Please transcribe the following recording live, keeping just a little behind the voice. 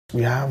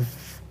We have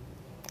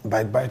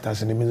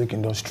bite-biters in the music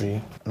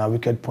industry. Now,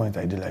 wicked point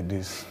I did like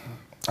this.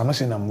 I'm not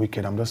saying I'm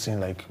wicked, I'm just saying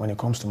like when it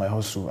comes to my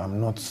hustle, I'm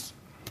not,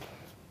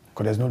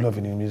 because there's no love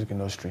in the music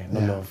industry.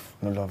 No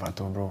love at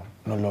all, bro.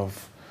 No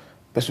love.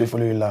 Best way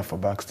follow you laugh for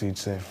backstage,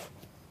 safe.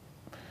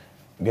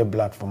 Get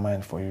black for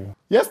mine for you.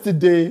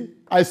 Yesterday,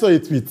 I saw a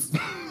tweet.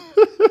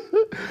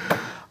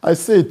 I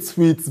saw a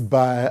tweet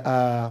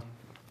by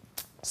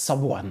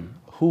someone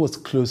who was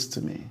close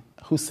to me,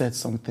 who said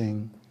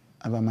something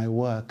about my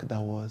work that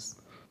was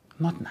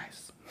not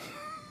nice.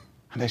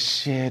 And I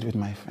shared with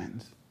my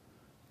friends,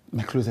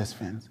 my closest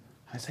friends.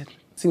 I said,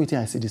 see what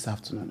I see this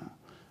afternoon now.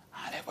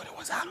 And everybody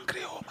was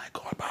angry. Oh my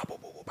God.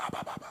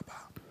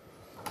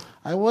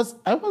 I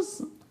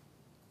was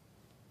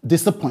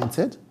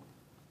disappointed,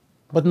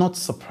 but not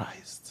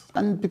surprised.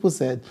 And people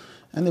said,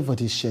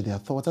 anybody shared their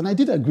thoughts. And I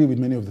did agree with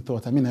many of the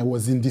thoughts. I mean, I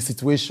was in this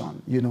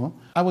situation, you know.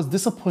 I was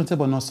disappointed,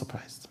 but not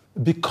surprised.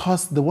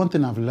 Because the one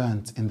thing I've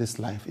learned in this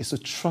life is to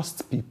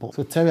trust people.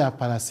 So Terry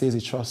Apala says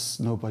he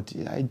trusts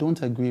nobody. I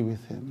don't agree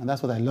with him. And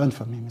that's what I learned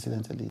from him,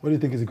 incidentally. What do you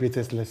think is the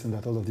greatest lesson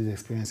that all of these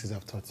experiences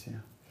have taught you?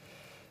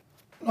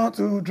 Not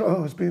to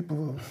trust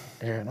people.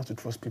 Yeah, not to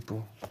trust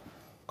people.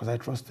 Because I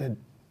trusted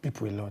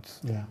people a lot.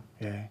 Yeah.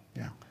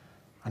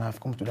 And I've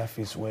come to that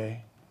phase where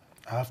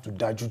I have to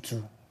dodge you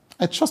too.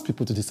 I trust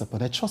people to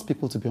disappoint. I trust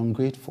people to be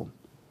ungrateful.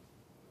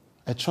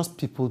 I trust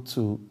people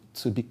to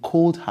be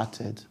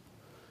cold-hearted,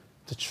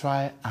 to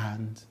try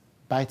and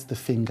bite the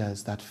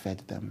fingers that fed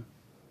them,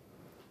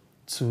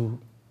 to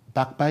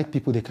backbite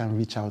people they can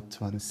reach out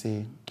to and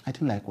say, I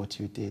didn't like what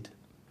you did,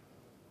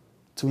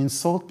 to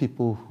insult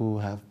people who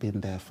have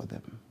been there for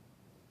them,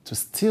 to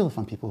steal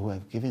from people who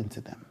have given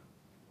to them,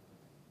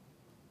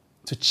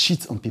 to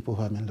cheat on people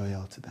who have been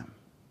loyal to them,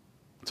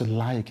 to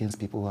lie against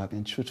people who have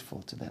been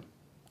truthful to them.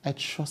 I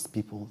trust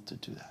people to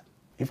do that.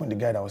 Even the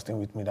guy that was staying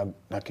with me,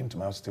 that came to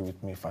my house to stay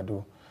with me,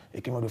 Fado,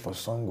 he came out for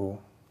Songo.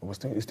 He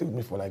stayed with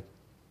me for like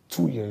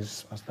 2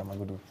 years, last time I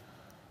go to,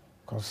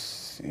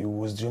 because he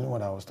was the only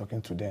one I was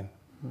talking to then.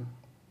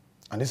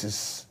 And this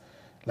is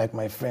like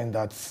my friend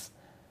that's,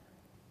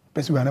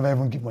 basically I never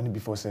even give money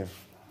before self.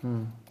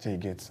 So you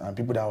get, and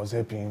people that I was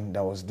helping,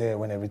 that was there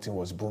when everything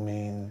was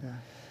booming,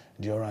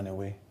 they all ran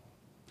away.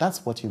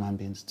 That's what human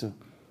beings do.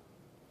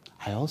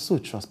 I also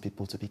trust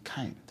people to be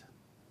kind,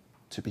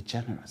 to be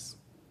generous,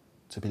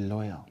 to be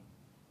loyal.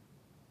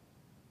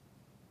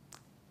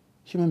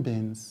 Human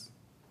beings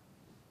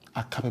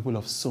are capable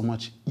of so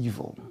much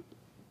evil,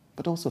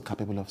 but also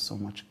capable of so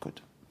much good.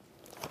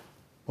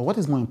 But what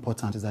is more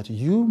important is that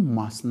you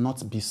must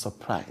not be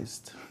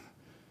surprised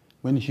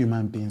when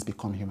human beings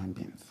become human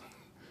beings.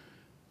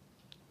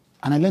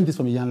 And I learned this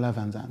from Iyanla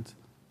Vanzant.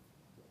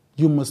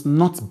 You must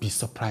not be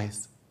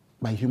surprised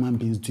by human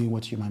beings doing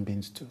what human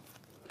beings do.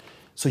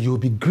 So you will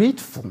be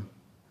grateful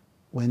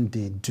when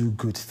they do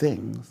good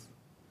things,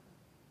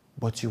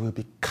 but you will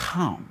be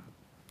calm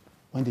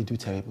when they do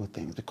terrible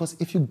things. Because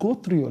if you go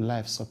through your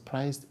life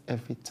surprised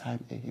every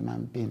time a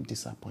human being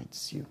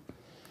disappoints you,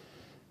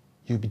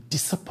 you'll be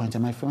disappointed.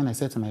 My friend, when I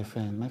said to my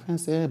friend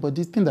said, but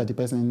this thing that the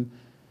person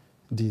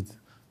did,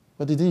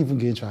 but they didn't even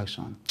gain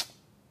traction.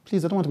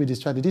 Please, I don't want to be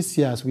distracted. This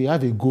year, as we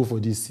have a goal for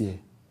this year,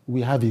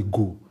 we have a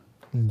goal.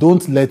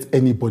 Don't let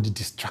anybody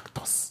distract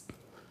us.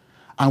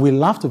 And we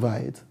laughed over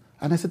it.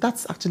 And I said,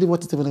 that's actually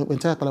what when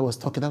Terry Apala was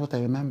talking, that's what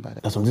I remember.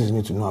 That's something you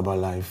need to know about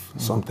life.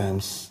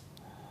 Sometimes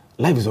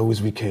life is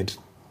always wicked.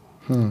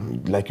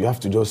 Like you have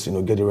to just,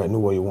 get it right, know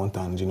what you want,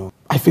 and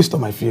I faced all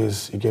my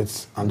fears,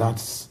 and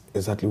that's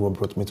exactly what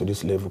brought me to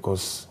this level.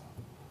 Because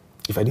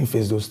if I didn't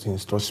face those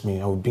things, trust me,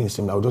 I would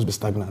just be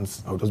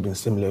stagnant. I would just be in the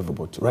same level.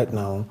 But right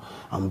now,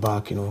 I'm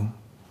back,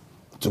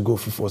 to go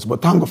full force.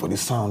 But thank God for the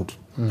sound,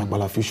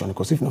 Apala Fusion.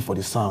 Because if not for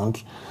the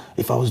sound,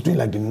 if I was doing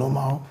like the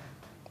normal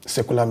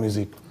secular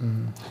music,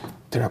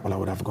 Terry Apala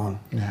would have gone.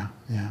 Yeah.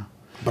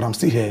 But I'm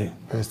still here.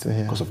 You're still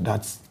here. Because of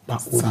that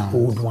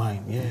old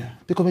wine,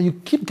 Because when you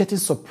keep getting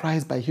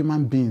surprised by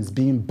human beings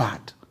being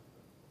bad,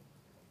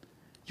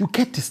 you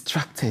get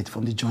distracted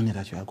from the journey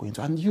that you are going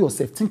to. And you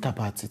yourself, think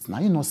about it now.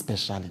 Are you not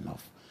special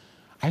enough?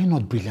 Are you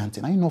not brilliant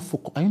enough? Are you not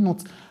focused? Are you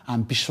not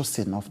ambitious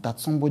enough that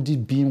somebody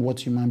being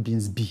what human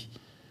beings be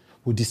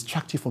will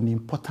distract you from the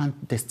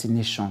important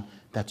destination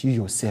that you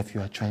yourself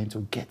you are trying to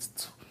get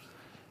to?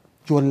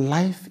 Your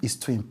life is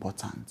too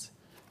important.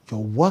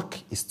 Your work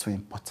is too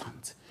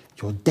important.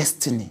 Your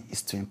destiny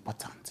is too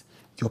important.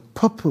 Your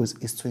purpose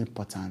is too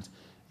important.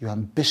 Your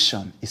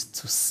ambition is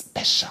too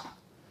special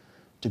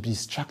to be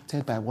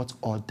distracted by what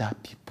other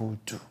people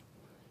do.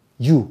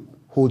 You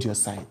hold your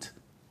sight.